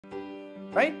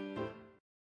right?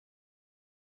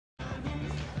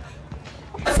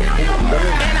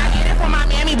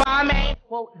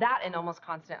 Well, that and almost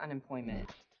constant unemployment.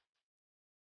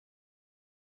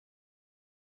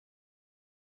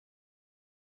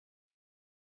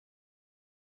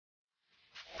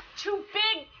 Too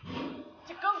big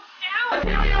to go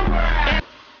down!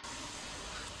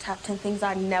 Top 10 things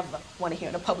I never want to hear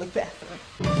in a public bathroom.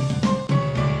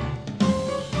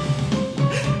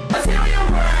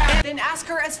 Then ask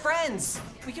her as friends.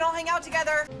 We can all hang out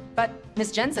together. But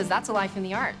Miss Jen says that's a life in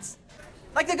the arts.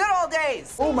 Like the good old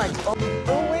days. Oh my god.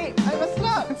 Oh wait, I messed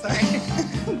up. Sorry.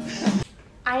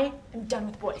 I am done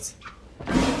with boys.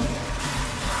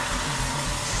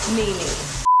 Mimi.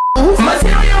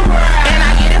 Material world, and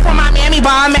I get it from my mammy,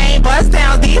 Balmain, bust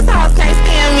down. These hoes can't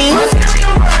stand me.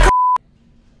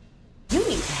 You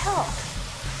need help.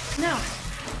 No.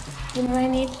 You know what I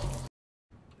need?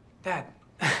 Dad,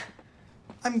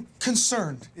 I'm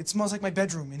concerned. It smells like my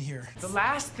bedroom in here. The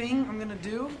last thing I'm gonna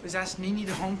do is ask Nini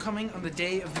to homecoming on the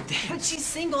day of the dance. But she's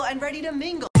single and ready to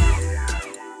mingle.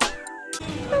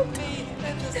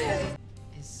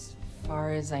 As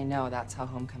far as I know, that's how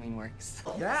homecoming works.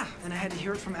 Yeah, and I had to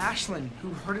hear it from Ashlyn, who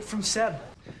heard it from Seb.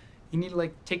 You need to,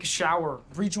 like, take a shower,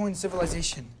 rejoin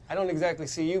civilization. I don't exactly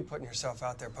see you putting yourself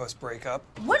out there post-breakup.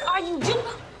 What are you doing?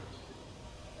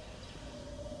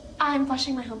 I'm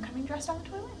flushing my homecoming dress down the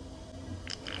toilet.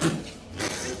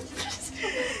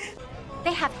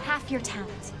 They have half your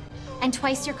talent and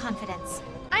twice your confidence.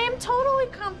 I am totally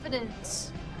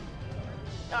confident.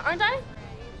 Aren't I?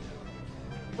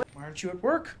 Why aren't you at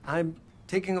work? I'm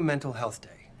taking a mental health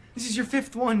day. This is your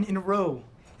 5th one in a row.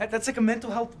 That's like a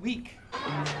mental health week.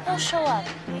 He'll show up.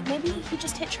 Maybe he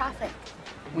just hit traffic.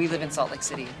 We live in Salt Lake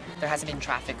City. There hasn't been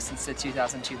traffic since the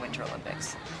 2002 Winter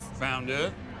Olympics. Found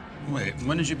it? Wait,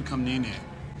 when did you become Nini?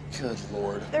 Good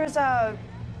Lord. There's a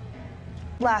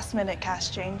last-minute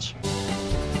cast change.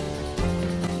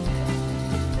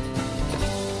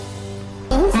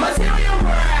 Material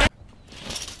world.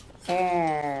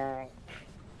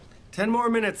 10 more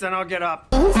minutes, then I'll get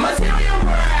up. Material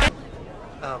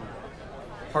world.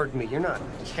 Pardon me, you're not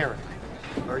Karen,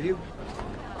 are you?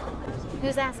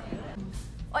 Who's asking?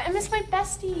 Oh, I miss my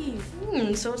bestie.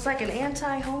 So it's like an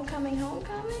anti-homecoming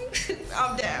homecoming?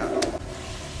 I'm down.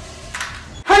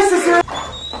 Hi, sister.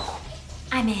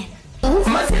 I'm in.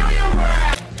 Material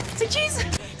world. So Jesus.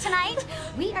 Tonight,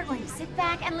 we are going to sit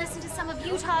back and listen to some of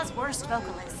Utah's worst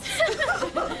vocalists.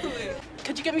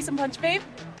 Could you get me some punch, babe?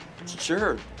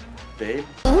 Sure, babe.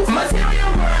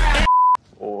 Material world.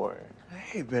 Or,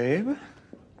 hey, babe.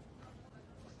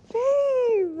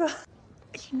 Babe!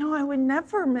 You know, I would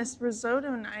never miss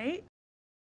risotto night.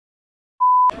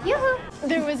 Yoo-hoo!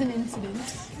 There was an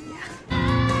incident.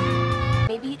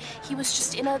 Maybe he was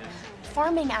just in a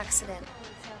farming accident.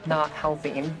 Not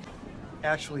helping.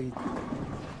 Actually,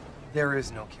 there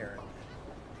is no Karen.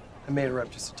 I made her up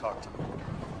just to talk to you.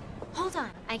 Hold on.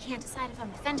 I can't decide if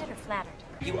I'm offended or flattered.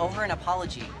 You owe her an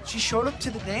apology. She showed up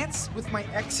to the dance with my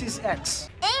ex's ex.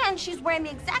 And she's wearing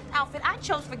the exact outfit I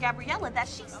chose for Gabriella that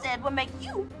she said would make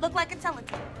you look like a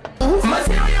Teletubby.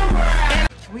 Material world.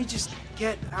 Can we just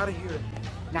get out of here?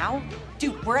 Now?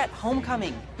 Dude, we're at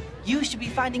homecoming. You should be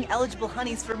finding eligible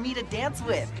honeys for me to dance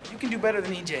with. You can do better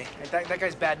than EJ. That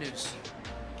guy's bad news.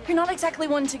 You're not exactly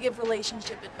one to give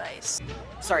relationship advice.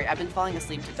 Sorry, I've been falling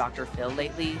asleep to Dr. Phil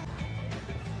lately.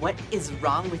 What is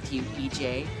wrong with you,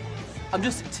 EJ? I'm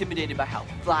just intimidated by how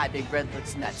fly Big Red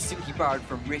looks in that suit he borrowed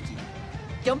from Ricky.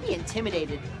 Don't be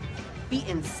intimidated. Be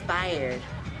inspired.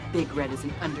 Big Red is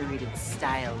an underrated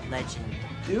style legend.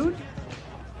 Dude,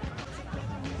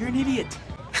 you're an idiot.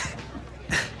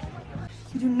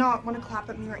 You do not want to clap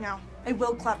at me right now. I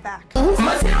will clap back.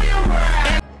 Material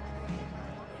world.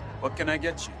 What can I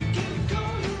get you?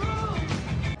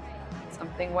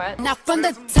 Something wet. Now from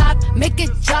the top, make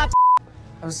it drop.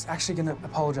 I was actually gonna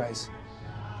apologize.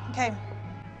 Okay,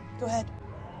 go ahead.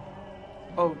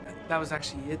 Oh, that was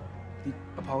actually it? The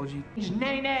apology?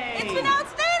 Nay, nay. It's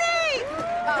pronounced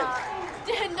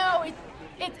Nene! No,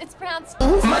 it's pronounced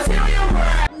Material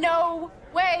world. no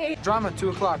way. Drama, 2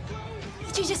 o'clock.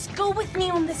 You just go with me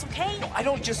on this, okay? I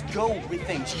don't just go with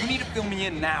things. You need to fill me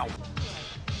in now.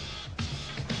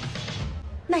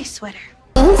 Nice sweater.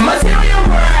 Material world.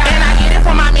 And I get it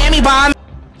from my mammy, Balmain.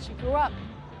 She grew up.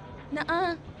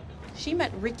 Nuh-uh. She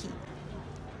met Ricky.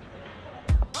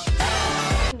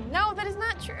 No, that is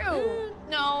not true.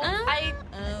 No,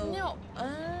 no.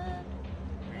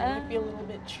 Might be a little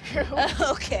bit true.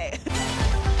 Okay.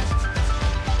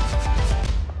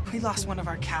 We lost one of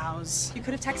our cows. You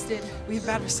could have texted. We have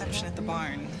bad reception at the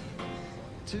barn.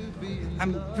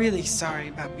 I'm really sorry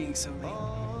about being so late.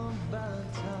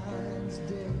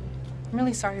 I'm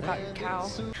really sorry about your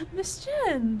cow. Miss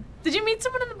Jen, did you meet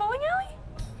someone in the bowling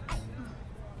alley?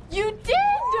 You did!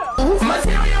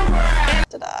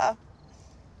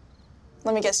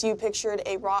 Let me guess, you pictured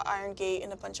a wrought iron gate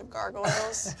and a bunch of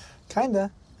gargoyles? Kinda.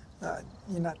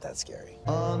 You're not that scary.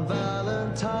 On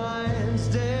Valentine's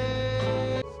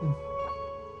Day.